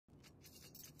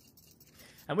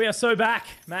And we are so back,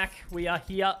 Mac. We are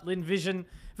here, Lynn Vision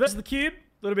versus the Qube.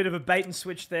 A little bit of a bait and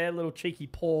switch there, a little cheeky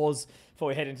pause before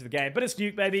we head into the game. But it's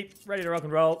Nuke, baby. Ready to rock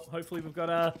and roll. Hopefully we've got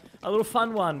a little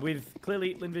fun one with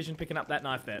clearly Lynn Vision picking up that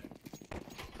knife there.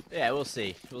 Yeah, we'll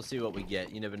see. We'll see what we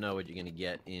get. You never know what you're going to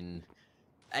get in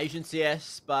Asian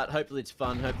CS, but hopefully it's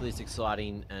fun, hopefully it's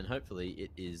exciting, and hopefully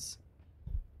it is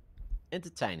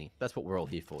entertaining. That's what we're all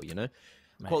here for, you know?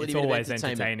 Mate, it's always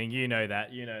entertaining. You know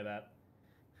that. You know that.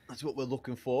 That's what we're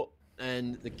looking for.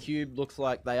 And the Qube looks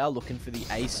like they are looking for the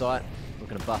A site. We're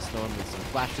going to bust on with some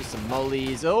flashes, some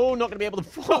mollies. Oh, not going to be able to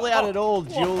fall out at all.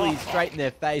 Julie straight in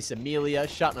their face. Amelia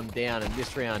shutting them down. And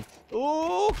this round,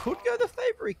 oh, could go the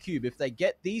favour of Qube if they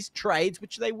get these trades,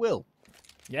 which they will.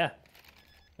 Yeah.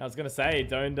 I was going to say,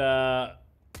 don't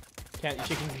count your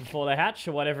chickens before they hatch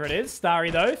or whatever it is. Starry,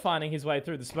 though, finding his way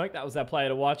through the smoke. That was our player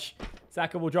to watch.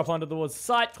 Zaka will drop onto towards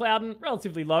site. Clouden,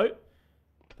 relatively low.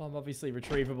 Bomb obviously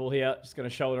retrievable here. Just going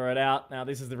to shoulder it out. Now,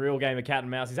 this is the real game of cat and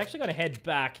mouse. He's actually going to head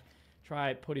back.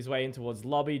 Try put his way in towards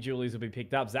lobby. Julie's will be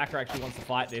picked up. Zaka actually wants to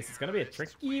fight this. It's going to be a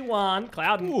tricky one.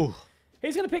 Clouden. Ooh.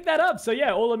 He's going to pick that up. So,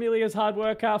 yeah, all Amelia's hard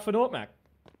work for Nortmac.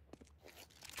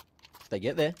 They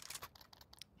get there.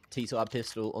 T-side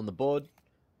pistol on the board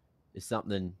is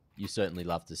something you certainly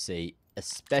love to see,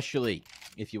 especially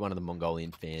if you're one of the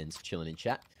Mongolian fans chilling in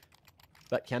chat.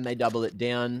 But can they double it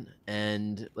down?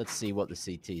 And let's see what the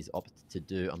CTs opt to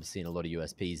do. I'm seeing a lot of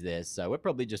USPs there, so we're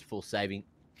probably just full saving,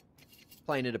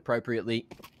 playing it appropriately,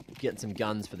 getting some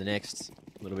guns for the next,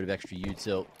 a little bit of extra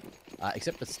util.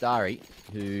 Except for Starry,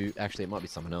 who actually it might be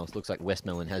someone else. Looks like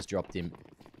Westmelon has dropped him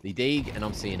the dig, and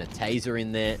I'm seeing a taser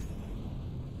in there.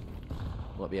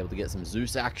 Might be able to get some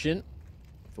Zeus action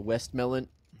for Westmelon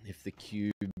if the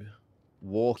Qube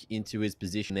walk into his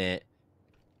position there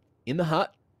in the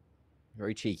hut.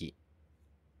 Very cheeky.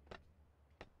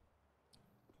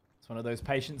 It's one of those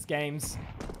patience games.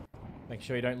 Make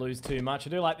sure you don't lose too much. I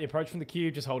do like the approach from the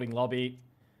Qube, just holding lobby.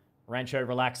 Rancho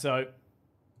Relaxo.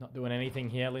 Not doing anything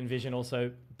here. Lynn Vision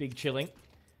also big chilling. A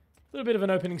little bit of an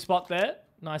opening spot there.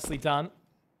 Nicely done.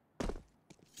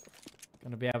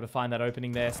 Going to be able to find that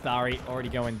opening there. Starry already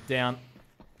going down.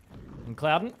 And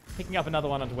Clouden picking up another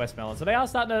one onto Westmelon. So they are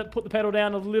starting to put the pedal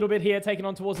down a little bit here, taking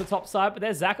on towards the top side. But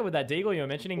there's Zaka with that deagle you were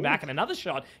mentioning. Ooh. Back and another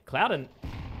shot. Clouden,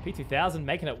 P2000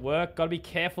 making it work. Got to be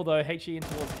careful though. HE in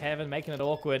towards heaven, making it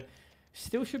awkward.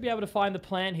 Still should be able to find the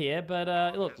plan here.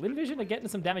 But look, Lynn Vision are getting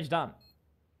some damage done.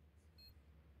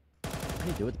 What do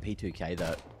you do with the P2K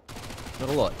though? Not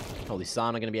a lot. Holy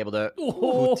Sana going to be able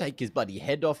to take his bloody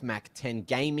head off. Mac 10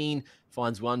 Gaming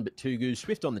finds one, but Tugu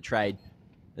swift on the trade.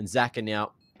 And Zaka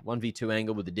now 1v2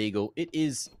 angle with the deagle. It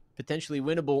is potentially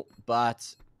winnable,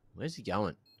 but where's he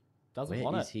going?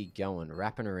 Where is he going?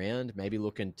 Wrapping around, maybe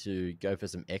looking to go for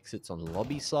some exits on the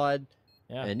lobby side.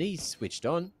 Yeah. And he's switched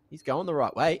on. He's going the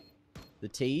right way. The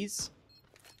T's.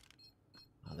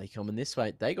 Are they coming this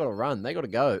way? They got to run. They got to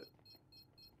go.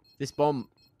 This bomb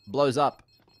blows up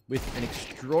with an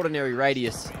extraordinary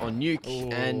radius on Nuke. Ooh.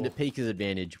 And Pika's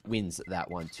advantage wins that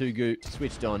one. Tugu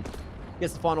switched on.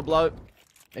 Gets the final blow.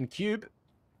 And Qube,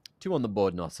 2 on the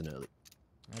board, nice and early.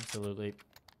 Absolutely.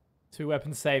 2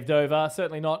 weapons saved over.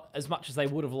 Certainly not as much as they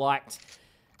would have liked.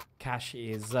 Cash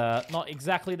is not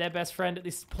exactly their best friend at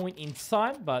this point in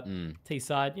time, but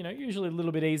T-side, you know, usually a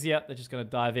little bit easier. They're just going to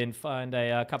dive in, find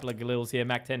a couple of Galils here.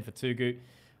 Mac 10 for Tugu,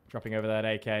 dropping over that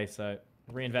AK, so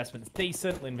reinvestment's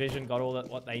decent. Lynn Vision got all that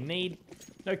what they need.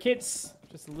 No kits,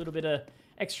 just a little bit of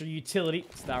extra utility.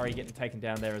 Starry getting taken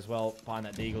down there as well. Find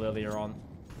that deagle earlier on.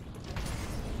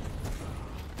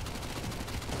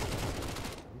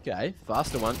 Okay,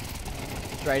 faster one.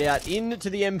 Straight out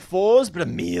into the M4s, but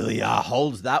Amelia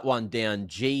holds that one down.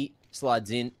 G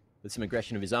slides in with some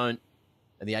aggression of his own,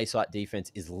 and the A-site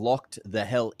defense is locked the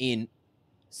hell in.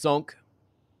 Sonk,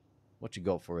 what you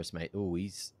got for us, mate? Oh,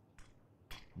 he's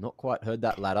not quite heard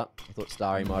that ladder. I thought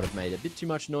Starry might have made a bit too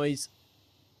much noise.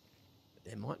 But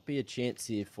there might be a chance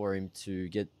here for him to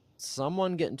get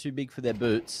someone getting too big for their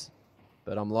boots,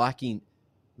 but I'm liking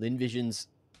Lynn Vision's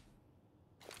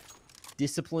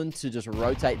discipline to just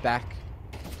rotate back,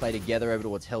 play together over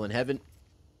towards hell and heaven,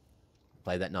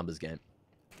 play that numbers game.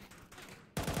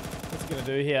 What's he going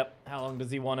to do here? How long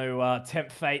does he want to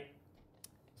tempt fate?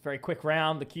 It's a very quick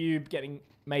round. The Qube getting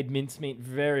made mincemeat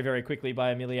very, very quickly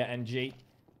by Amelia and G.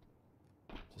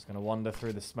 Just going to wander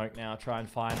through the smoke now, try and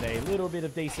find a little bit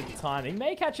of decent time. He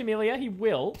may catch Amelia, he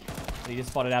will. But he just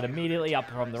spotted out immediately up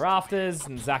from the rafters,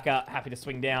 and Zaka happy to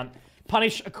swing down,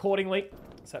 punish accordingly.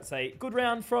 So that's a good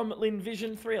round from Lynn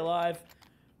Vision, 3 alive.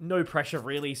 No pressure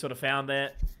really sort of found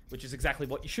there, which is exactly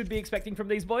what you should be expecting from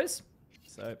these boys.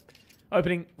 So,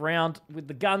 opening round with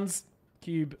the guns.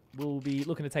 Qube will be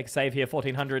looking to take a save here.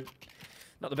 1400.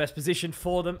 Not the best position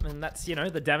for them. And that's, you know,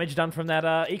 the damage done from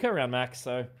that eco round, Max.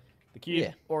 So the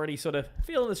Qube already sort of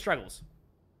feeling the struggles.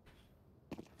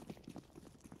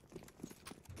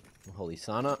 Holy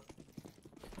Sana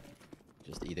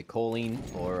just either calling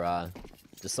or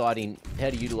deciding how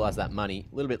to utilize that money.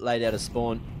 A little bit late out of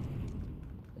spawn.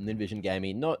 And Lynn Vision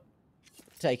Gaming not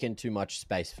taking too much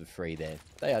space for free there.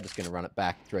 They are just going to run it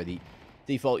back, throw the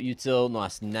default util.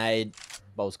 Nice nade.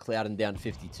 Bowls clouding down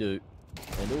 52.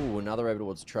 And ooh, another over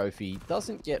towards trophy.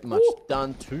 Doesn't get much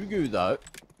done. Qube though.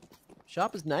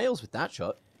 Sharp as nails with that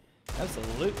shot.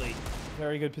 Absolutely.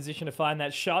 Very good position to find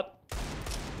that shot.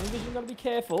 Lynn Vision got to be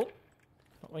careful.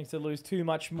 Not wanting to lose too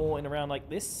much more in a round like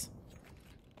this.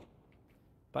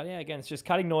 But yeah, again, it's just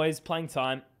cutting noise, playing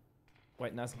time.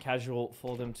 Waiting nice and casual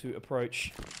for them to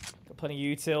approach. Got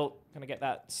plenty of util. Gonna get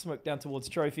that smoke down towards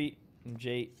trophy. And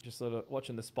G just sort of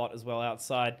watching the spot as well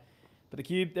outside. But the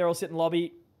Qube, they're all sitting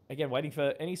lobby. Again, waiting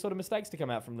for any sort of mistakes to come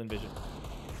out from Lynn Vision.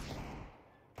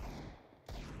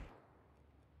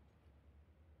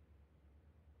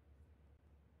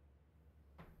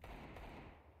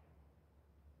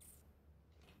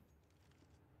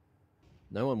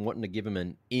 No one wanting to give him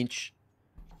an inch.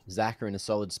 Zaka in a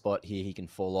solid spot here. He can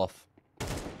fall off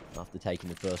after taking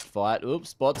the first fight. Oops,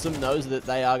 spots him, knows that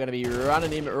they are going to be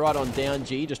running him right on down.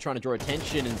 G just trying to draw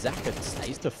attention, and Zaka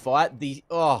stays to fight. The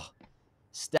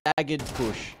staggered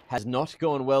push has not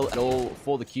gone well at all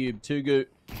for the Qube. Qube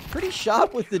pretty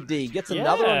sharp with the D. Gets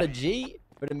another on the G,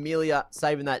 but Amelia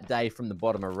saving that day from the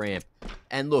bottom of ramp.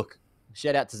 And look,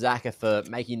 shout out to Zaka for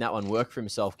making that one work for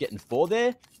himself, getting 4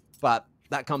 there, but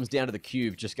that comes down to the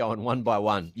Qube just going one by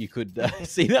one. You could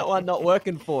see that one not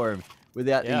working for him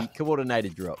without the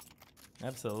coordinated drop.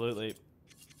 Absolutely.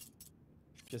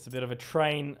 Just a bit of a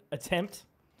train attempt.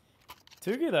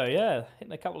 Qube though, yeah,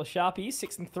 hitting a couple of sharpies,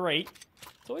 6 and 3.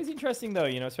 It's always interesting though,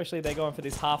 you know, especially they're going for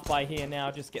this half buy here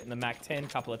now, just getting the Mac 10,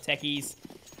 couple of techies,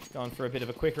 going for a bit of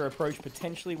a quicker approach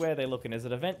potentially. Where they're looking as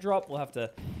an event drop. We'll have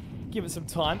to give it some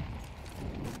time.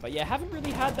 But yeah, haven't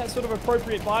really had that sort of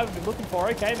appropriate buy we've been looking for.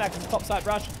 Okay, Max's topside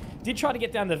rush did try to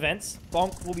get down the vents.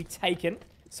 Bonk will be taken.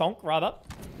 Sonk, rather.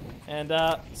 And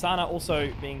Sana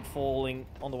also being falling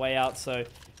on the way out. So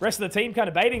rest of the team kind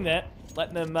of baiting there,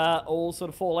 letting them all sort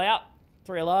of fall out.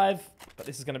 3 alive. But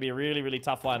this is going to be a really, really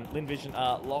tough one. Lynn Vision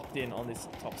are locked in on this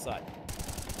top side.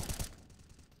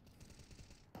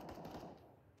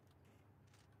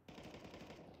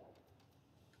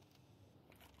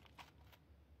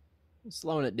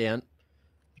 Slowing it down,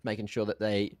 making sure that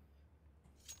they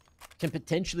can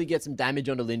potentially get some damage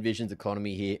onto Lynn Vision's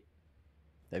economy here.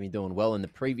 They've been doing well in the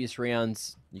previous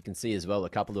rounds. You can see as well a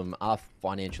couple of them are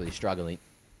financially struggling.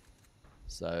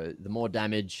 So the more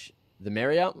damage, the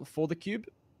merrier for the Qube.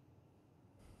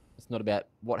 It's not about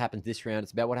what happens this round,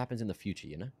 it's about what happens in the future,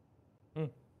 you know?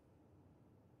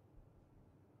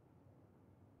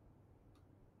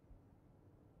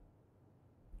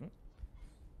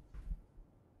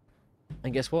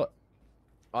 And guess what?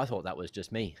 I thought that was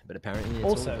just me, but apparently it's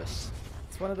all of us.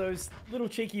 It's one of those little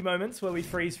cheeky moments where we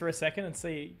freeze for a second and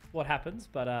see what happens,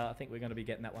 but I think we're going to be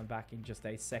getting that one back in just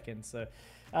a second. So,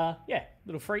 yeah,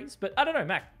 little freeze. But I don't know,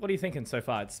 Mac, what are you thinking so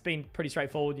far? It's been pretty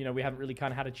straightforward. You know, we haven't really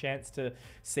kind of had a chance to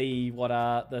see what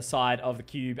the side of the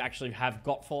Qube actually have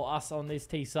got for us on this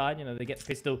T side. You know, they get the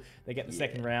pistol, they get the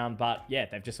second round, but yeah,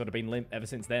 they've just sort of been limp ever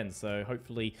since then. So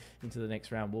hopefully into the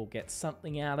next round, we'll get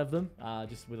something out of them,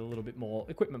 just with a little bit more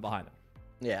equipment behind them.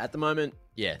 Yeah, at the moment,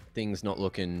 yeah, things not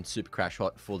looking super crash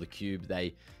hot for the Qube.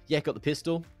 They, got the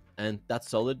pistol, and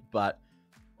that's solid, but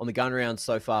on the gun round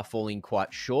so far, falling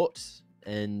quite short,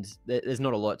 and there's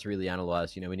not a lot to really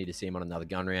analyze. You know, we need to see him on another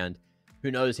gun round.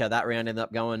 Who knows how that round ended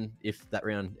up going, if that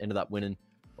round ended up winning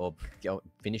or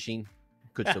finishing.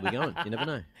 Could still be going. You never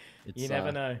know. You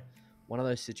never know. One of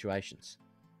those situations.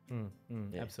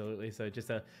 Yeah. Absolutely. So just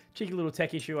a cheeky little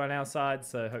tech issue on our side.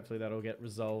 So hopefully that'll get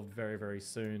resolved very, very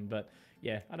soon. But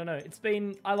yeah, I don't know.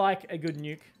 I like a good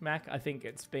Nuke, Mac. I think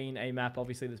it's been a map,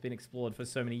 obviously, that's been explored for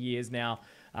so many years now.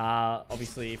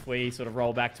 Obviously, if we sort of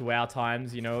roll back to our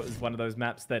times, you know, it was one of those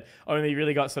maps that only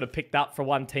really got sort of picked up for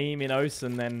one team in OS,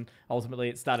 and then ultimately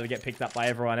it started to get picked up by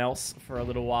everyone else for a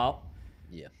little while.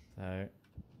 Yeah. So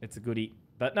it's a goodie.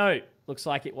 But no, looks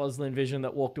like it was Lynn Vision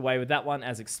that walked away with that one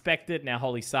as expected. Now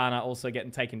Holy Sana also getting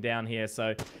taken down here.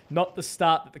 So not the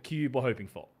start that the Qube were hoping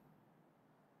for.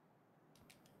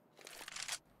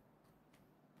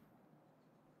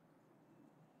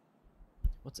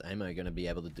 What's Amo going to be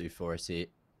able to do for us here?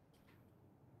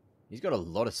 He's got a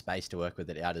lot of space to work with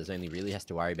at Outers. Only really has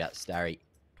to worry about Starry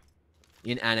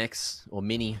in Annex or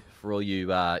Mini for all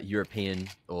you European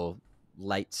or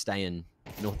late staying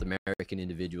North American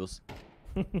individuals.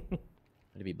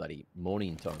 It'd be bloody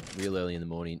morning time, real early in the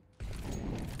morning.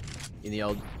 In the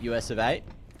old US of A,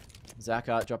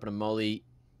 Zaka dropping a molly,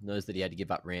 knows that he had to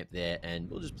give up ramp there, and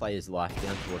will just play his life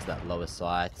down towards that lower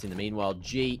side. In the meanwhile,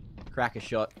 G, crack a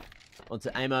shot onto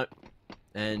Amo,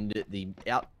 and the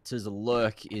out to the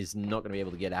lurk is not going to be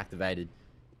able to get activated.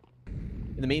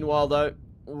 In the meanwhile, though,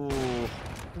 ooh,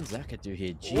 what can Zaka do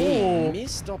here? G,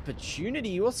 missed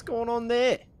opportunity. What's going on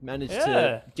there? Managed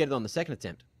to get it on the second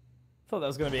attempt. Thought that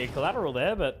was going to be a collateral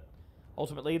there, but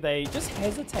ultimately they just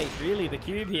hesitate, really. The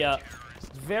Qube here,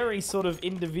 very sort of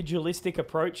individualistic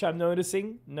approach, I'm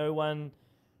noticing. No one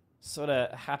sort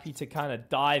of happy to kind of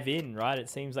dive in, right? It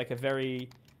seems like a very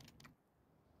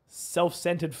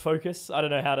self-centered focus. I don't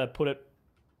know how to put it.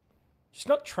 Just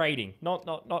not trading, not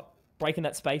breaking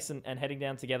that space and heading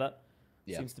down together.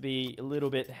 Yep. Seems to be a little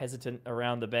bit hesitant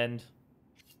around the bend.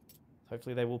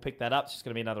 Hopefully they will pick that up. It's just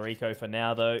going to be another eco for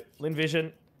now, though. Lynn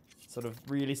Vision sort of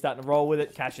really starting to roll with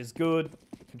it. Cash is good.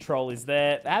 Control is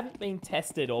there. They haven't been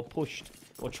tested or pushed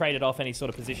or traded off any sort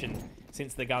of position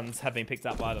since the guns have been picked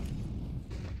up by them.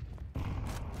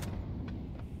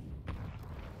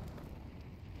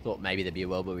 Thought maybe there'd be a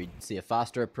world where we'd see a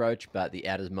faster approach, but the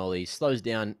outers molly slows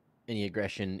down any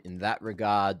aggression in that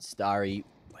regard. Starry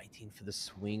waiting for the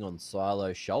swing on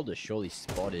Silo. Shoulder surely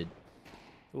spotted.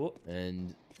 Ooh.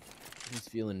 And he's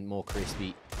feeling more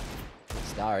crispy.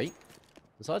 Starry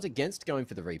decides against going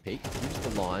for the repeat. Moves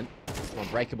the line. It's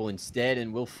unbreakable instead,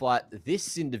 and will fight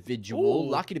this individual.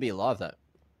 Ooh. Lucky to be alive, though.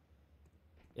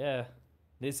 Yeah.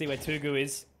 Need to see where Tugu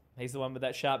is. He's the one with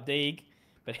that sharp dig.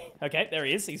 But, okay, there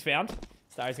he is. He's found.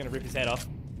 Starry's going to rip his head off.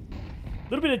 A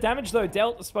little bit of damage, though,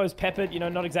 dealt. I suppose peppered. You know,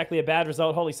 not exactly a bad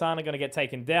result. Holy Sana going to get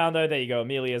taken down, though. There you go.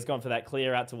 Amelia's gone for that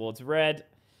clear out towards red.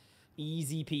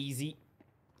 Easy peasy.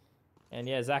 And,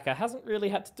 yeah, Zaka hasn't really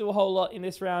had to do a whole lot in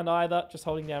this round either. Just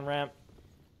holding down ramp.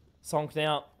 Sonk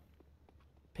now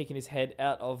peeking his head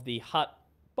out of the hut.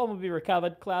 Bomb will be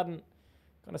recovered. Clouden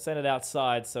going to send it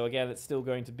outside. So, again, it's still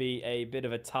going to be a bit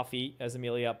of a toughie as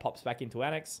Amelia pops back into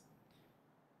Annex.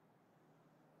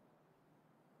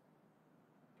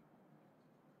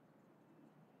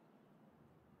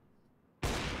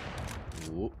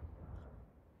 Ooh.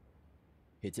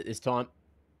 Hits it this time.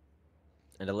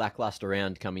 And a lackluster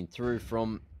round coming through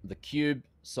from the Qube.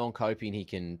 Sonk hoping he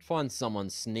can find someone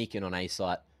sneaking on A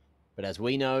site. But as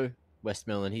we know,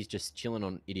 Westmelon, he's just chilling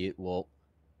on Idiot Wall.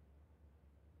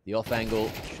 The off angle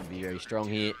should be very strong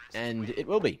here. And it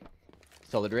will be.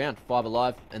 Solid round. 5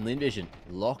 alive. And Lynn Vision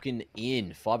locking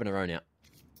in. 5 in a row now.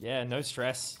 Yeah, no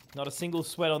stress. Not a single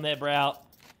sweat on their brow.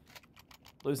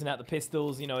 Losing out the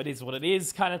pistols, you know, it is what it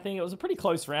is kind of thing. It was a pretty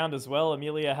close round as well.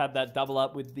 Amelia had that double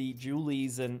up with the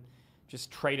Julies and just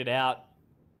traded out.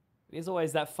 It is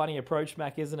always that funny approach,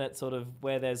 Mac, isn't it? Sort of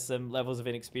where there's some levels of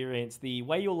inexperience. The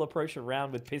way you'll approach a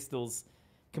round with pistols,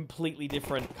 completely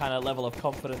different kind of level of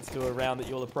confidence to a round that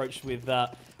you'll approach with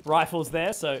rifles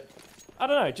there. So, I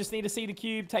don't know. Just need to see the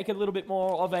Qube take a little bit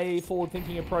more of a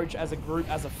forward-thinking approach as a group,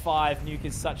 as a 5. Nuke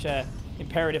is such a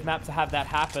imperative map to have that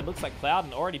happen. Looks like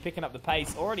Clouden already picking up the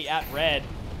pace, already at red.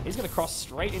 He's going to cross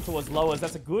straight in towards lowers.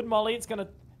 That's a good molly. It's going to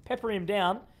pepper him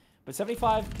down. But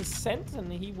 75%,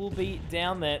 and he will be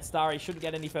down there. Starry shouldn't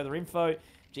get any further info.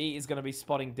 G is going to be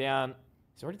spotting down.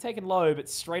 He's already taken low, but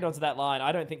straight onto that line.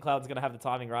 I don't think Cloud's going to have the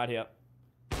timing right here.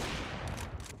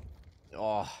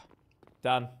 Oh.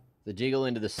 Done. The jiggle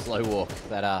into the slow walk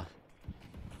that,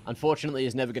 unfortunately,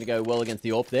 is never going to go well against the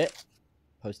AWP there.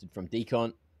 Posted from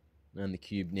Decon. And the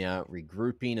Qube now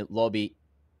regrouping at lobby.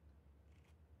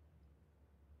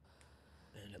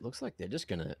 And it looks like they're just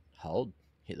going to hold.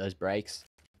 Hit those brakes.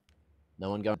 No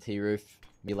one going T-roof.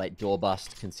 Be late door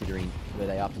bust considering where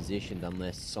they are positioned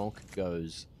unless Sonk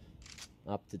goes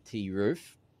up to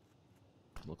T-roof.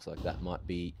 Looks like that might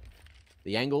be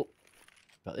the angle.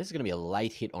 But this is going to be a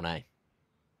late hit on A.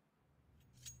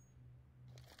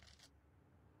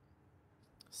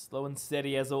 Slow and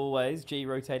steady as always. G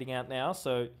rotating out now.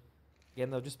 So,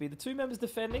 again, they'll just be the 2 members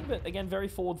defending. But, again, very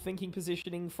forward-thinking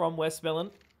positioning from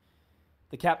Westmelon.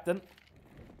 The captain.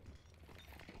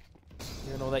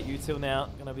 Doing all that util now.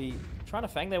 Going to be trying to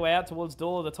fang their way out towards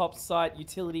door. The top site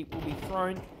utility will be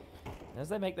thrown. As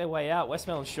they make their way out,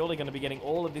 Westmelon's surely going to be getting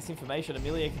all of this information.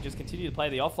 Amelia can just continue to play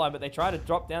the offline, but they try to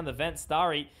drop down the vent.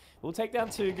 Starry will take down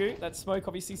Tugu. That smoke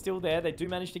obviously still there. They do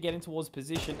manage to get in towards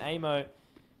position. Amo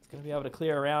is going to be able to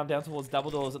clear around down towards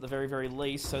double doors at the very, very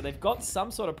least. So they've got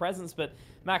some sort of presence, but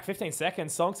Mac, 15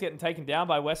 seconds. Sonk's getting taken down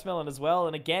by Westmelon as well.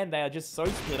 And again, they are just so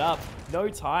split up. No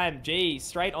time. G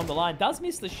straight on the line. Does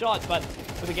miss the shot, but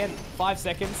with, again, 5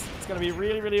 seconds. It's going to be a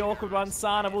really, really awkward one.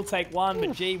 Sana will take one,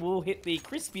 but G will hit the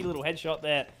crispy little headshot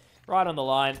there right on the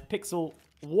line. Pixel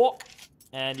walk.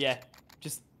 And yeah,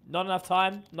 just not enough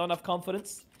time, not enough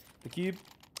confidence. The Qube,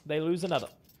 they lose another.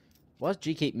 Why does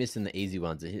G keep missing the easy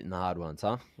ones and hitting the hard ones,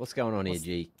 huh? What's going on here,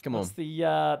 G? Come on. What's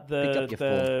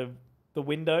the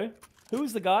window? Who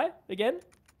was the guy again?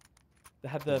 They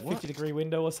had the 50-degree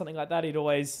window or something like that. He'd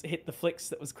always hit the flicks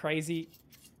that was crazy,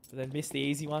 but then miss the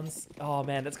easy ones. Oh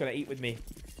man, that's gonna eat with me.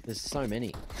 There's so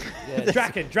many. Yeah,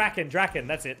 Draken,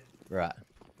 that's it. Right.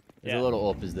 There's a lot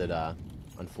of AWPers that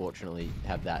unfortunately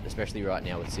have that, especially right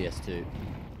now with CS2.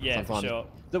 Yeah, sometimes, for sure.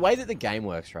 The way that the game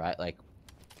works, right? Like,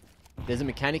 there's a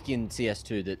mechanic in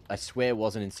CS2 that I swear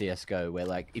wasn't in CSGO, where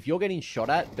like, if you're getting shot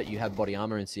at, but you have body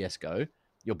armor in CSGO,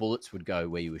 your bullets would go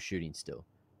where you were shooting still.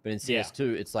 But in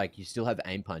CS2, it's like you still have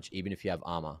aim punch, even if you have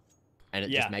armor. And it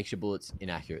just makes your bullets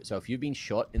inaccurate. So if you've been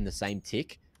shot in the same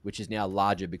tick, which is now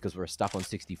larger because we're stuck on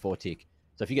 64 tick.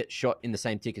 So if you get shot in the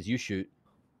same tick as you shoot,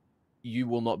 you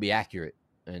will not be accurate.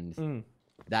 And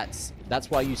that's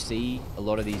why you see a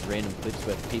lot of these random clips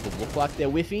where people look like they're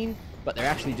whiffing, but they're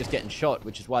actually just getting shot,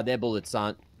 which is why their bullets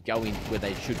aren't going where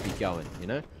they should be going, you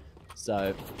know?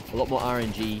 So a lot more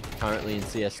RNG currently in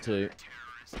CS2.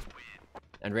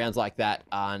 And rounds like that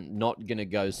are not going to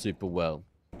go super well.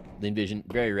 Lynn Vision,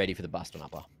 very ready for the bust on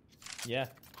upper. Yeah.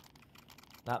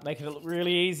 Not making it look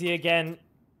really easy again.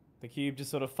 The Qube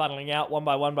just sort of funneling out one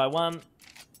by one by one.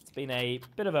 It's been a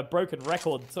bit of a broken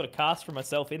record sort of cast for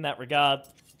myself in that regard.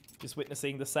 Just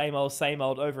witnessing the same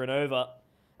old over and over.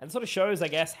 And it sort of shows, I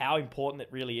guess, how important it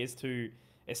really is to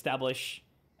establish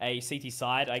a CT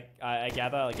side, I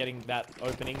gather, like getting that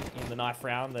opening in the knife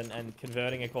round and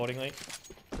converting accordingly.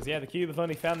 Because, yeah, the Qube have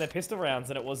only found their pistol rounds,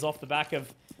 and it was off the back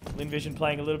of Lynn Vision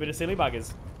playing a little bit of silly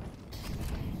buggers.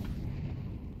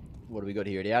 What do we got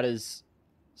here? The outers,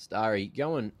 Starry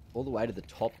going all the way to the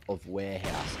top of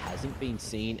warehouse. Hasn't been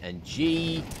seen, and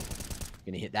G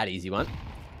gonna hit that easy one.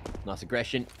 Nice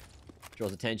aggression.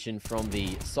 Draws attention from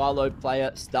the silo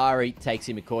player. Starry takes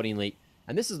him accordingly.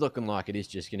 And this is looking like it is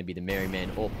just going to be the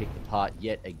Merryman all picked apart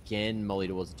yet again. Molly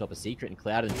towards the top of Secret and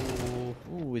Cloud. And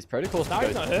ooh, his protocol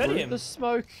Starry's not hurting him. The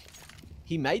smoke.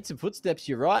 He made some footsteps,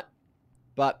 you're right.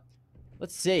 But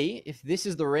let's see if this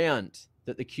is the round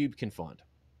that the Qube can find.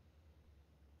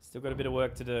 Still got a bit of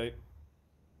work to do. At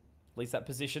least that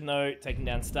position, though, taking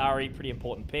down Starry, pretty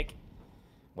important pick.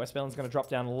 Westmoreland's going to drop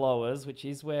down lowers, which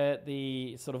is where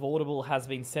the sort of audible has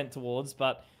been sent towards,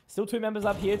 but still two members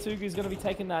up here. Tugu's going to be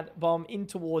taking that bomb in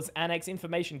towards Annex.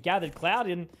 Information gathered. Cloud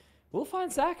in. We'll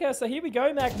find Zaka. So here we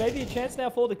go, Mac. Maybe a chance now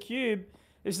for the Qube.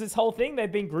 There's this whole thing.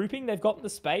 They've been grouping. They've gotten the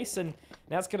space, and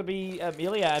now it's going to be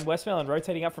Amelia and Westmoreland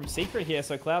rotating up from Secret here.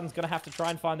 So Cloud's going to have to try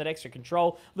and find that extra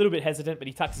control. A little bit hesitant, but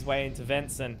he tucks his way into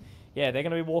vents, and yeah, they're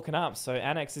going to be walking up. So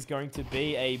Annex is going to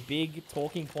be a big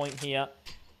talking point here.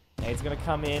 Nade's going to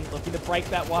come in, looking to break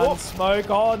that one. Whoop. Smoke.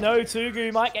 Oh, no.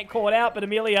 Tugu might get caught out, but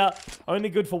Amelia only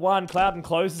good for one. Clouden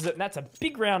closes it, and that's a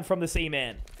big round from the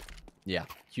C-Man. Yeah,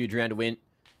 huge round to win.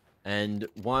 And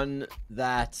one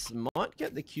that might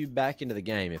get the Qube back into the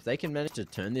game. If they can manage to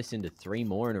turn this into 3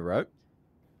 more in a row,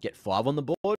 get 5 on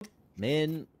the board,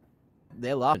 man,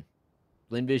 they're laughing.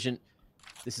 Lynn Vision,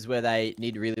 this is where they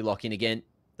need to really lock in again.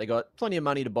 They got plenty of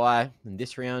money to buy in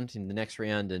this round, in the next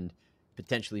round, and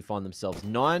potentially find themselves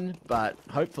 9, but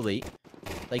hopefully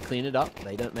they clean it up.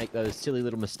 They don't make those silly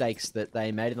little mistakes that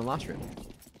they made in the last round.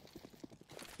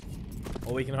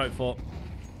 All we can hope for.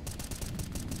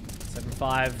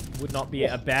 7-5 would not be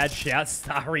a bad shout.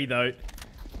 Starry, though,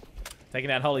 taking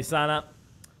out Holy Sana.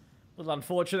 A little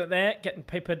unfortunate there. Getting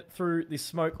peppered through the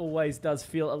smoke always does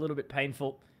feel a little bit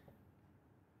painful.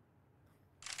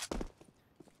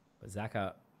 But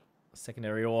Zaka,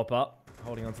 secondary AWPer,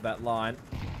 holding onto that line.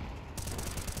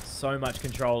 So much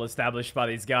control established by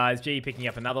these guys. G picking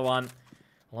up another one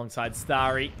alongside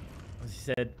Starry. As he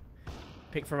said,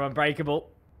 pick from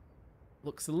Unbreakable.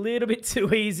 Looks a little bit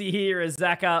too easy here as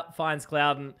Zaka finds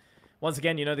Clouden. Once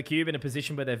again, you know, the Qube in a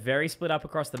position where they're very split up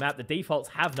across the map. The defaults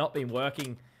have not been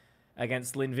working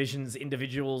against Lynn Vision's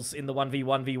individuals in the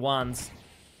 1v1v1s.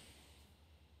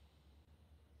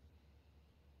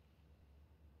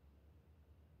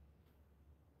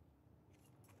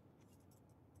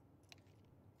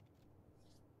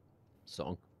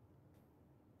 Song.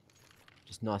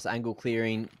 Just nice angle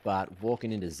clearing, but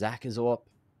walking into Zaka's AWP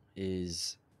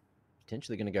is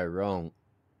potentially going to go wrong.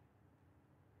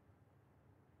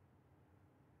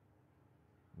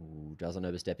 Ooh, doesn't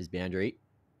overstep his boundary.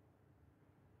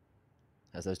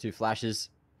 Has those 2 flashes.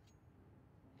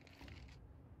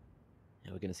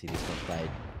 Now we're going to see this one played.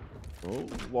 Oh,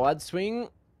 wide swing.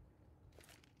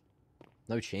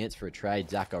 No chance for a trade.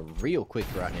 Zaka real quick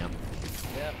right now.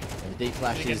 Yep. And the deep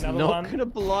flash is not going to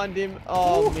blind him.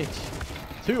 Oh, ooh. Mitch.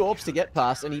 2 AWPs to get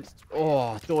past, and he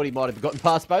thought he might have gotten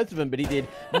past both of them, but he did.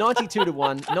 92 to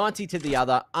 1, 90 to the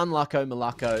other. Unlucko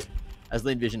Malacco as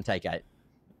Lynn Vision take 8.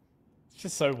 It's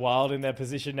just so wild in their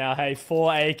position now. Hey,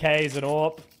 4 AKs and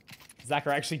AWP.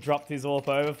 Zachar actually dropped his AWP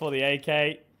over for the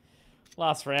AK.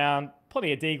 Last round,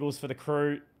 plenty of deagles for the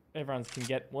crew. Everyone can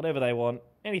get whatever they want.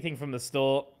 Anything from the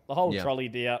store. The whole trolley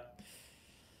deer.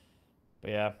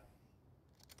 But yeah,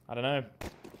 I don't know.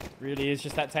 Really is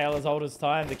just that tale as old as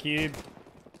time. The Qube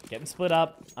getting split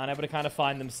up, unable to kind of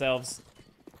find themselves.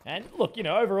 And look, you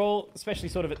know, overall, especially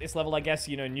sort of at this level, I guess,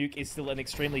 you know, Nuke is still an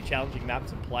extremely challenging map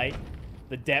to play.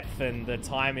 The depth and the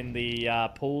time in the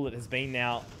pool that has been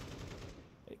now,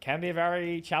 it can be a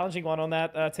very challenging one on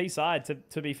that T side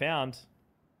to be found.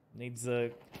 Needs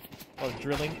a lot of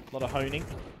drilling, a lot of honing.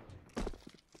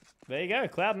 There you go,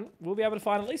 Clouden will be able to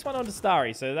find at least one onto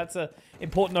Starry, so that's an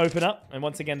important opener. And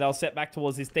once again, they'll set back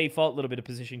towards this default, a little bit of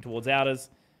positioning towards outers.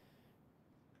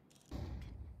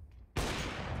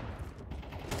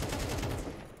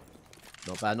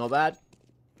 Not bad, not bad.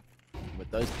 With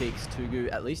those picks,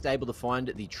 Tugu at least able to find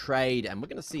the trade, and we're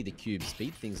going to see the Qube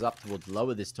speed things up towards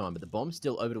lower this time, but the bomb's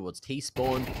still over towards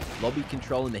T-spawn. Lobby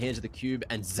control in the hands of the Qube,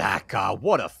 and Zachar,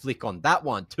 what a flick on that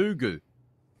one. Tugu,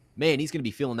 man, he's going to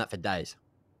be feeling that for days.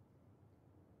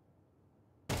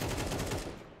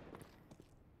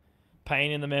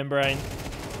 Pain in the membrane.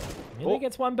 Really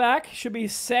gets one back. Should be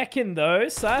second, though.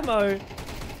 Samo,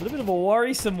 a little bit of a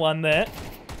worrisome one there.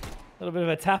 A little bit of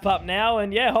a tap up now.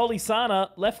 And yeah, Holy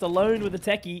Sana left alone with the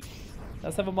techie.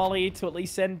 Does have a molly to at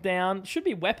least send down. Should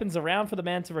be weapons around for the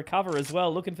man to recover as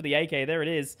well. Looking for the AK. There it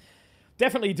is.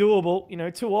 Definitely doable. You know,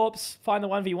 2 AWPs. Find the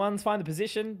 1v1s. Find the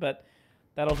position. But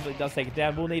that ultimately does take it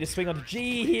down. We'll need a swing onto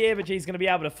G here, but G's going to be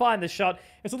able to find the shot.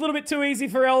 It's a little bit too easy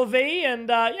for LV, and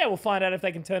yeah, we'll find out if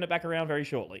they can turn it back around very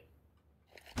shortly.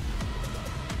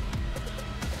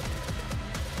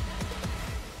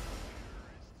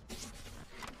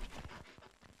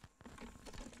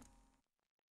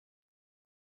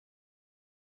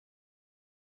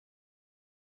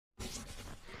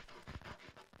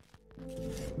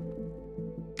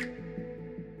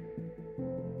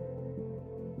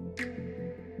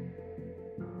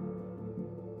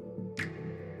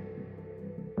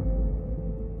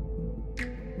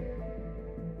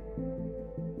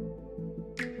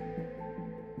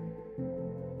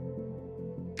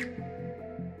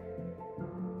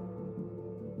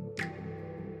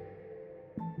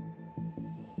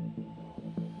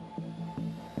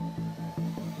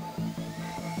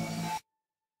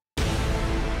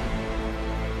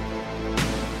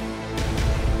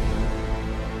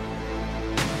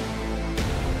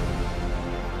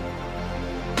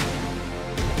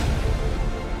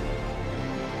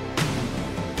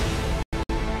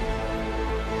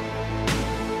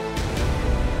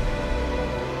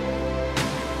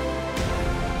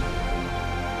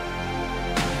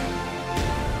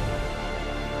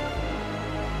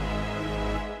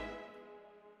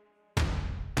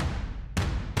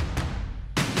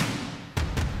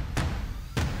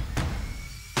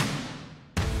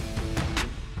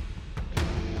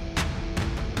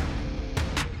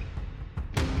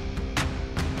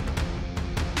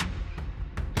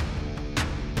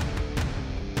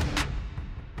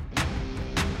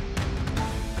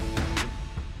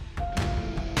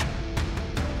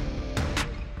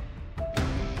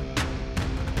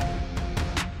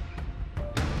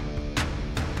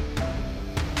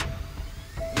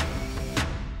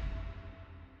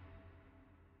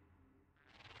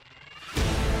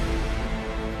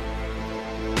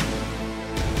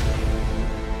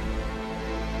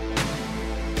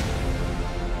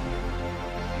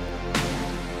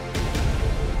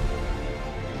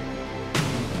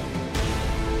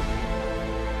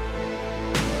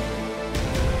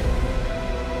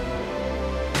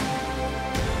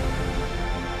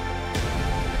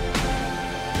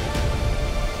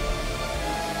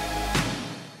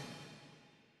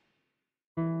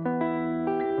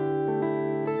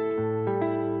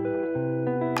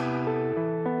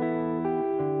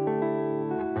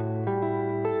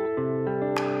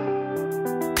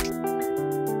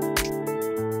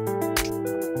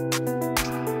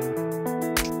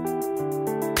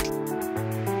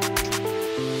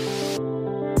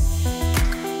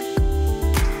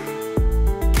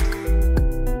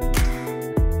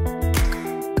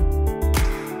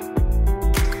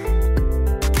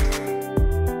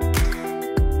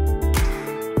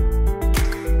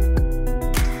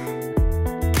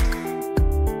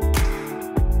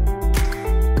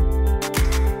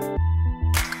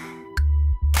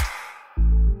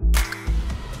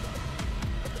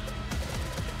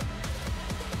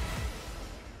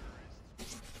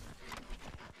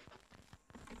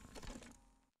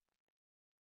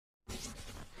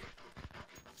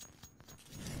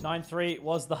 9-3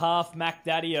 was the half, Mac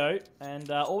Daddy-O. And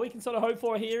all we can sort of hope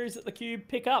for here is that the Qube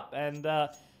pick up. And,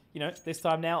 you know, this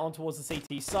time now on towards the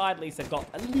CT side. At least they've got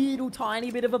a little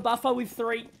tiny bit of a buffer with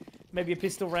 3. Maybe a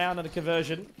pistol round and a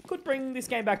conversion. Could bring this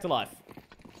game back to life.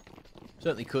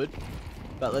 Certainly could.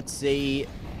 But let's see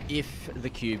if the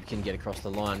Qube can get across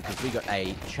the line, because we got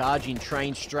a charging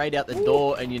train straight out the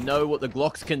door, and you know what the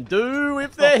Glocks can do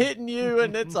if they're hitting you,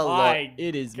 and it's a lot.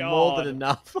 It is more than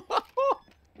enough.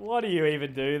 What do you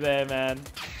even do there, man?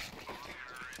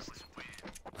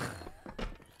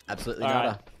 Absolutely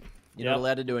nada. You're not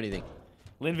allowed to do anything.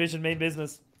 Lynn Vision mean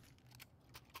business.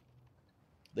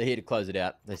 They're here to close it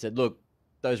out. They said, look,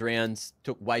 those rounds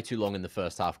took way too long in the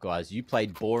first half, guys. You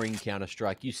played boring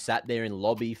Counter-Strike. You sat there in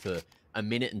lobby for 1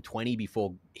 minute and 20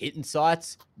 before hitting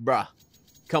sights. Bruh,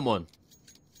 come on.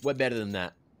 We're better than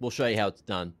that. We'll show you how it's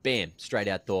done. Bam, straight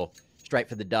out door. Straight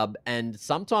for the dub. And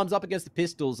sometimes up against the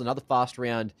pistols, another fast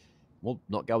round will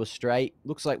not go as straight.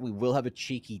 Looks like we will have a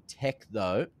cheeky tech,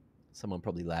 though. Someone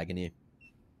probably lagging here.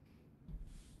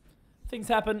 Things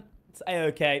happen. It's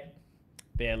A-okay.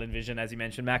 Bear Lynn Vision, as you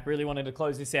mentioned, Mac, really wanted to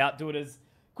close this out, do it as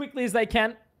quickly as they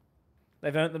can.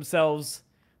 They've earned themselves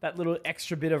that little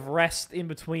extra bit of rest in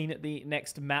between the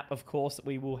next map, of course, that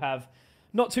we will have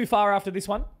not too far after this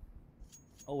one.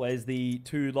 Always the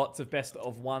 2 lots of best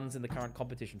of 1s in the current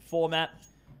competition format.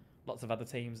 Lots of other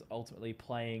teams ultimately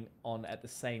playing on at the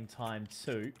same time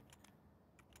too.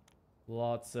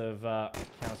 Lots of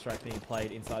Counter-Strike being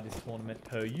played inside this tournament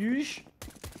per usual.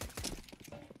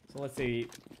 So let's see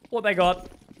what they got.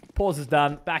 Pause is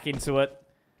done. Back into it.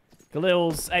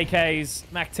 Galils, AKs,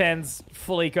 Mac-10s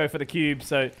fully go for the Qube.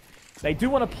 So they do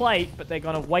want to play, but they're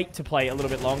going to wait to play a little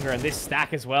bit longer. And this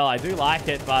stack as well, I do like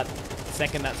it, but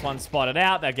second that's one spotted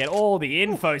out, they'll get all the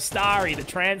info. Starry, the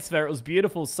transfer, it was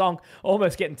beautiful. Sonk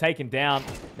almost getting taken down.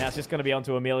 Now it's just going to be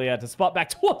onto Amelia to spot back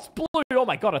towards Blue. Oh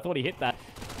my god, I thought he hit that.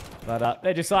 But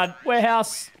they decide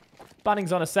Warehouse,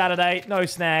 Bunnings on a Saturday, no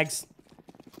snags.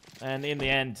 And in the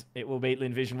end, it will be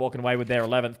Lynn Vision walking away with their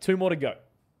 11th. 2 more to go.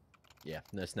 Yeah,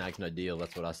 no snags, no deal.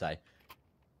 That's what I say.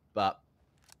 But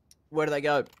where do they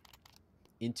go?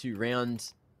 Into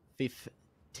round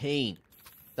 15.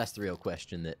 That's the real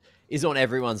question that is on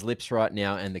everyone's lips right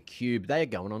now. And the Qube, they are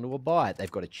going on to a bye.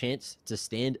 They've got a chance to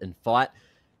stand and fight.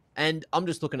 And I'm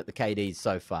just looking at the KDs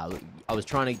so far. Look, I was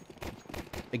trying to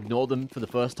ignore them for the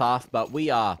first half, but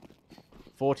we are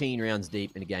 14 rounds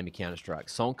deep in a game of Counter-Strike.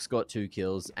 Sonk's got 2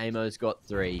 kills. Amo's got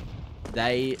 3.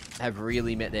 They have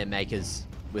really met their makers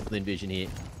with Lynn Vision here.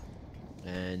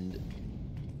 And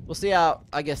we'll see how,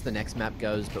 I guess, the next map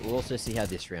goes, but we'll also see how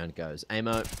this round goes.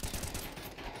 Amo.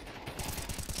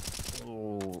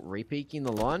 Oh, re-peeking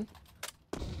the line.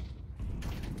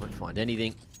 Won't find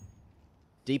anything.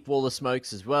 Deep wall of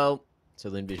smokes as well. So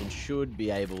Lynn Vision should be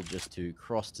able just to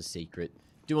cross to secret.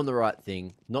 Doing the right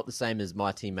thing. Not the same as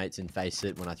my teammates in Face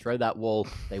It. When I throw that wall,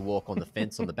 they walk on the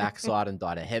fence on the backside and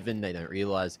die to heaven. They don't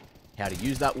realize how to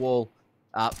use that wall.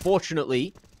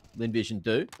 Fortunately, Lynn Vision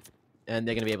do. And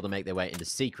they're going to be able to make their way into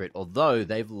secret. Although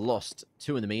they've lost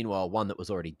 2 in the meanwhile. 1 that was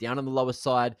already down on the lower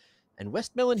side. And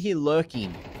Westmelon here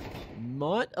lurking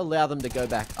might allow them to go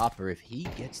back upper if he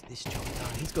gets this job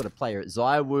done. He's got a player at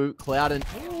Zywu. Clouden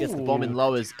gets the bomb in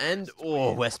lowers. And,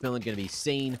 Westmelon going to be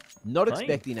seen. Not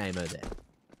expecting Amo there.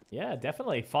 Yeah,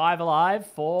 definitely. 5 alive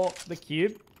for the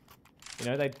Qube. You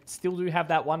know, they still do have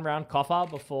that 1 round coffer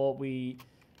before we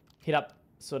hit up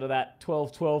sort of that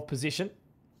 12-12 position.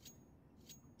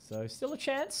 So still a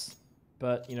chance.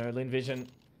 But, you know, Lynn Vision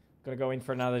got to go in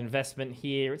for another investment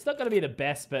here. It's not going to be the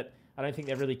best, but I don't think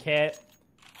they really care.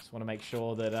 Just want to make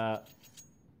sure that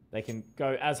they can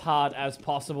go as hard as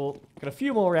possible. Got a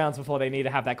few more rounds before they need to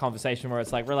have that conversation where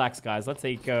it's like, relax, guys. Let's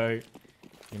eco.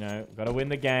 You know, got to win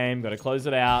the game. Got to close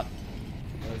it out.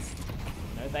 Because,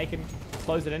 you know, they can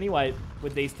close it anyway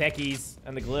with these techies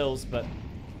and the Glils, but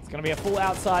it's going to be a full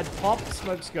outside pop.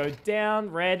 Smokes go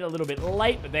down. Red a little bit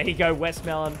late, but there you go.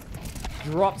 Westmelon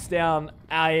drops down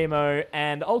Amo,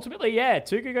 and ultimately, yeah,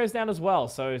 Tuku goes down as well.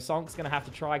 So Sonk's going to have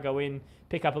to try go in,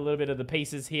 pick up a little bit of the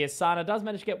pieces here. Sana does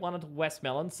manage to get 1 onto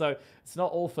Westmelon, so it's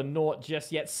not all for naught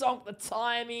just yet. Sonk, the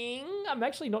timing. I'm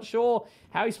actually not sure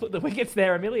how he split the wickets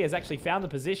there. Amelia has actually found the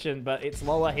position, but it's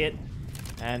lower hit.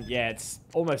 And yeah, it's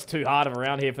almost too hard of a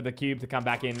round here for the Qube to come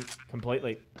back in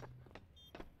completely.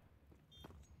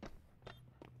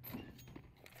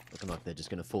 Looking like they're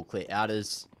just going to full clear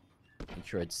outers.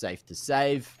 Ensure it's safe to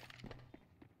save.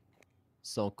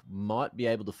 Sonk might be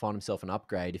able to find himself an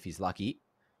upgrade if he's lucky.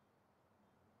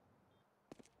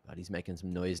 But he's making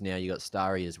some noise now. You got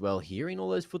Starry as well, hearing all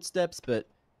those footsteps, but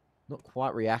not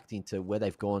quite reacting to where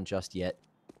they've gone just yet.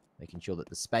 Making sure that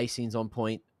the spacing's on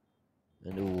point.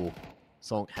 And ooh,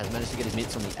 Sonk has managed to get his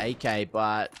mitts on the AK,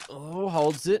 but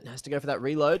holds it. Has to go for that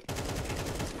reload.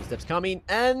 Steps coming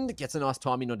and gets a nice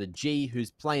timing onto G, who's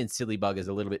playing silly buggers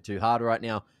a little bit too hard right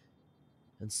now.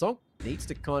 And Sonk needs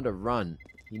to kind of run.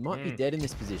 He might be dead in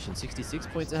this position. 66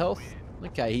 points of health.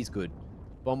 Okay, he's good.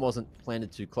 Bomb wasn't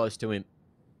planted too close to him.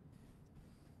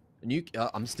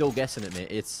 Nuke, I'm still guessing it, man.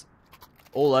 It's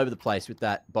all over the place with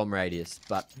that bomb radius.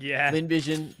 But yeah, Lynn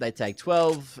Vision, they take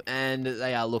 12, and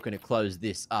they are looking to close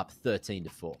this up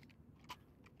 13-4.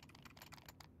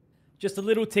 Just a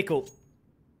little tickle.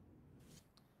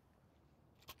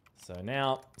 So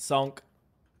now Sonk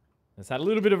has had a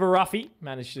little bit of a roughie.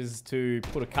 Manages to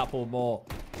put a couple more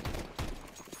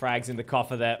frags in the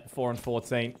coffer there. 4 and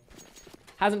 14.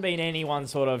 Hasn't been anyone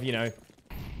sort of, you know,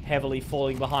 heavily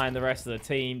falling behind the rest of the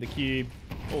team. The Qube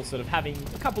all sort of having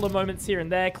a couple of moments here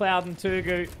and there. Cloud and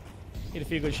Tugu hit a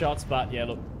few good shots. But yeah,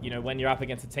 look, you know, when you're up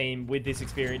against a team with this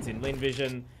experience in Lynn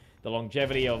Vision, the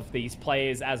longevity of these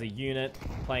players as a unit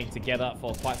playing together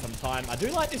for quite some time. I do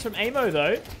like this from Amo,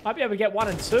 though. Might be able to get 1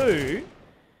 and 2.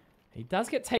 He does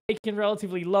get taken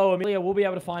relatively low. Amelia will be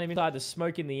able to find him inside the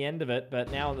smoke in the end of it,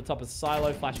 but now on the top of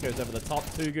Silo, Flash goes over the top.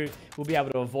 Tugu will be able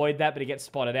to avoid that, but he gets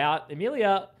spotted out.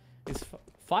 Amelia is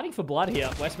fighting for blood here.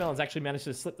 Westmelon's actually managed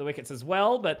to slip the wickets as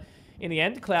well, but in the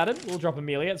end, Clouded will drop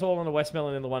Amelia. It's all on the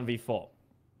Westmelon in the 1v4.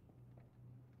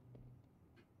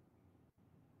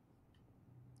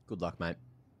 Good luck, mate.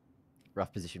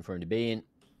 Rough position for him to be in.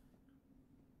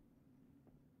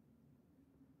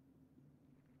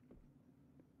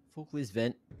 Full Gliz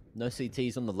vent. No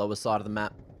CTs on the lower side of the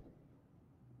map.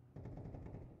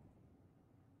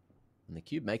 And the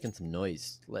Qube making some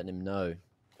noise, letting him know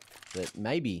that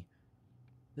maybe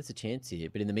there's a chance here.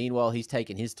 But in the meanwhile, he's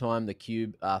taking his time. The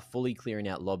Qube are fully clearing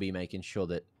out lobby, making sure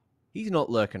that he's not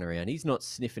lurking around. He's not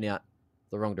sniffing out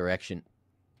the wrong direction.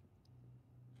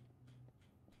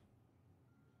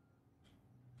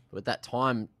 But with that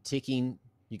time ticking,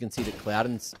 you can see that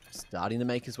Cloudon's starting to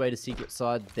make his way to secret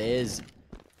side. There's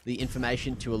the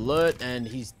information to alert, and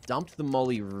he's dumped the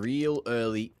molly real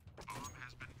early.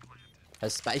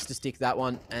 Has space to stick that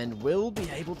one, and will be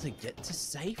able to get to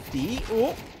safety.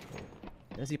 Oh!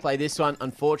 Does he play this one?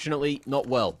 Unfortunately, not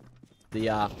well.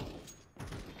 The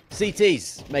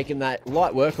CT's making that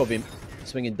light work of him.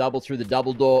 Swinging double through the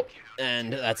double door,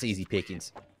 and that's easy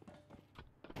pickings.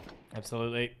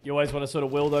 Absolutely. You always want to sort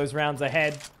of will those rounds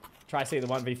ahead. Try to see the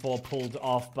 1v4 pulled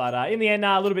off, but in the end,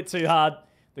 a little bit too hard.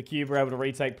 The Qube were able to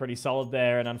retake pretty solid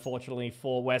there, and unfortunately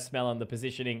for Westmelon, the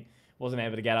positioning wasn't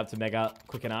able to get up to Mega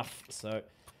quick enough, so it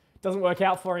doesn't work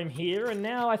out for him here. And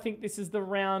now I think this is the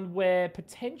round where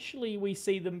potentially we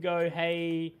see them go,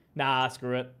 hey, nah,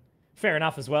 screw it. Fair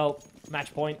enough as well.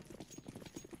 Match point.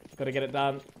 Got to get it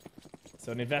done.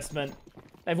 So an investment.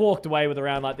 They've walked away with a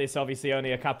round like this. Obviously,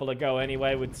 only a couple to go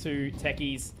anyway with 2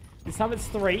 techies. This time it's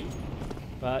 3,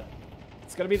 but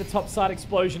it's going to be the top side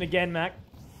explosion again, Mac.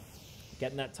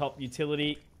 Getting that top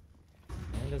utility.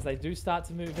 And as they do start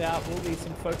to move out, will be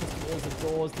some focus towards the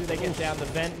doors. Do they get down the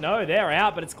vent? No, they're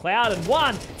out, but it's Cloud. And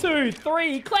 1, 2,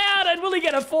 3. Cloud, and will he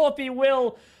get a 4th? He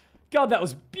will. God, that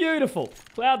was beautiful.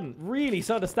 Clouden really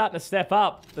starting to step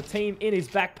up. The team in his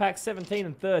backpack, 17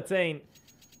 and 13.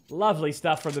 Lovely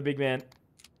stuff from the big man.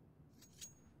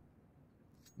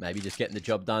 Maybe just getting the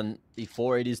job done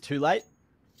before it is too late.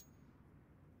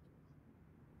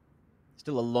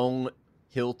 Still a long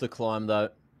hill to climb, though.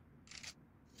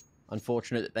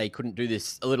 Unfortunate that they couldn't do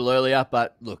this a little earlier,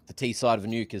 but look, the T side of a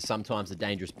nuke is sometimes a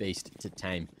dangerous beast to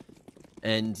tame.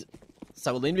 And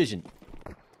so will Lynn Vision.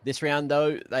 This round,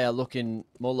 though, they are looking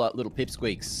more like little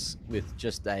pipsqueaks with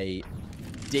just a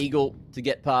deagle to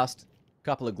get past, a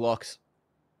couple of Glocks.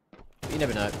 But you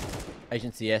never know.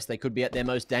 Agent CS, they could be at their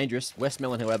most dangerous.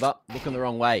 Westmelon, however, looking the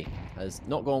wrong way. Has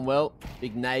not gone well.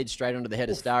 Big nade straight onto the head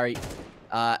of Starry.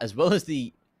 As well as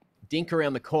the dink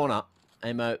around the corner.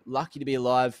 Amo, lucky to be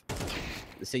alive.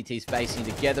 The CT's facing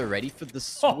together, ready for the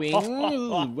swing.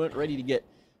 Ooh, weren't ready to get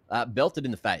belted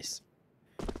in the face.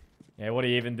 Yeah, what do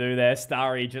you even do there?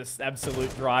 Starry just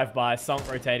absolute drive-by. Sonk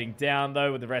rotating down,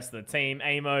 though, with the rest of the team.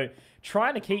 Amo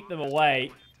trying to keep them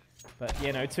away. But,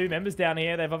 you know, 2 members down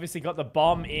here. They've obviously got the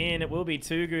bomb in. It will be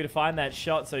Tugu to find that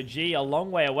shot. So, G, a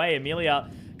long way away. Amelia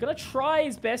going to try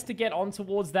his best to get on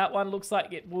towards that one. Looks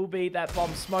like it will be that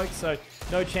bomb smoke. So,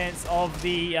 no chance of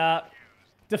the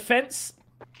defense.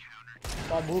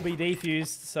 Bomb will be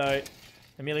defused. So,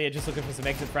 Amelia just looking for some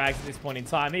exit frags at this point in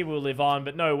time. He will live on,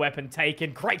 but no weapon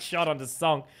taken. Great shot onto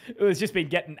Sonk, who has just been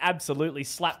getting absolutely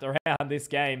slapped around this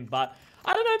game. But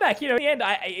I don't know, Mac. You know, in the end,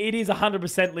 it is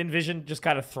 100% Lynn Vision just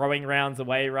kind of throwing rounds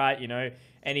away, right? You know,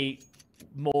 any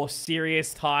more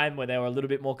serious time where they were a little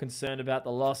bit more concerned about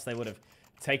the loss, they would have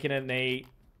taken a knee,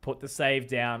 put the save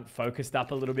down, focused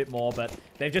up a little bit more, but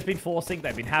they've just been forcing,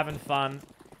 they've been having fun,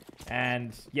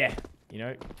 and yeah, you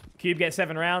know, Qube gets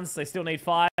 7 rounds, they still need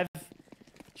 5.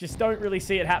 Just don't really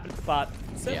see it happen, but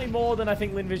certainly more than I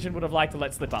think Lynn Vision would have liked to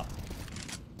let slip up.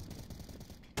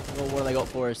 Well, what do they got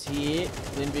for us here?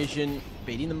 Lynn Vision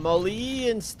beating the Molly,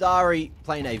 and Starry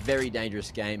playing a very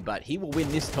dangerous game, but he will win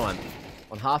this time.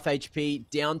 On half HP,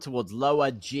 down towards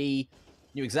lower G.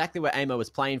 Knew exactly where Amo was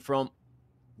playing from.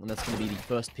 And that's going to be the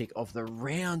first pick of the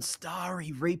round.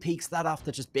 Starry re-peaks that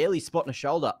after just barely spotting a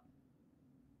shoulder.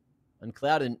 And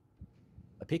Clouden,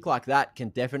 a pick like that can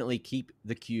definitely keep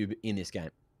the Qube in this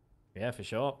game. Yeah, for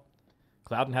sure.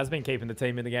 Clouden has been keeping the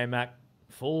team in the game, Mac.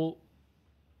 Full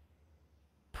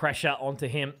pressure onto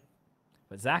him.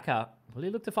 But Zaka, will he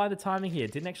look to find the timing here?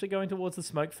 Didn't actually go in towards the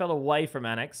smoke, fell away from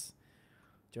Annex.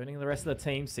 Joining the rest of the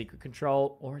team, Secret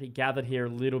Control already gathered here a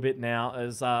little bit now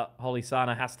as Holy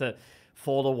Sana has to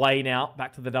fall away now.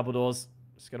 Back to the double doors.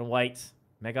 Just going to wait.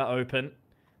 Mega open.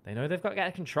 They know they've got to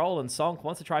get control, and Sonk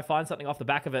wants to try find something off the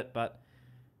back of it, but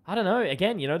I don't know.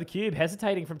 Again, you know, the Qube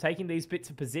hesitating from taking these bits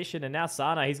of position, and now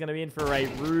Sana, he's going to be in for a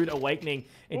rude awakening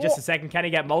in just a second. Can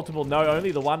he get multiple? No,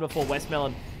 only the one before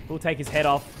Westmelon will take his head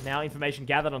off. Now information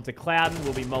gathered onto Clouden,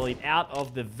 will be mollied out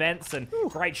of the vents, and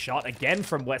great shot again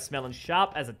from Westmelon.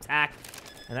 Sharp as attack,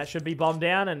 and that should be bombed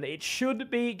down, and it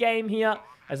should be game here,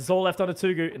 as it's all left on a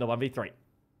Tugu in the 1v3.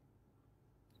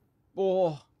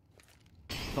 Oh,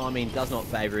 timing does not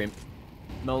favour him.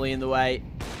 Molly in the way.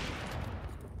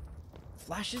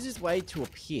 Flashes his way to a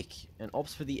pick and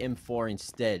opts for the M4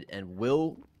 instead, and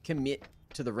will commit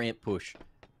to the ramp push.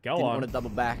 Didn't want to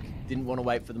double back, didn't want to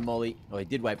wait for the molly. Oh, he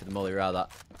did wait for the molly, rather.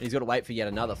 But he's got to wait for yet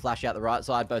another flash out the right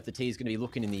side. Both the T's going to be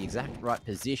looking in the exact right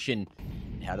position.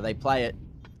 How do they play it?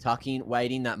 Tucking,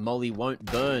 waiting, that molly won't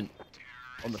burn.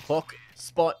 On the clock,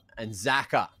 Spot, and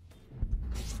Zaka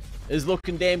is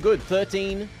looking damn good.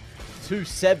 13-7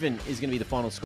 is going to be the final score.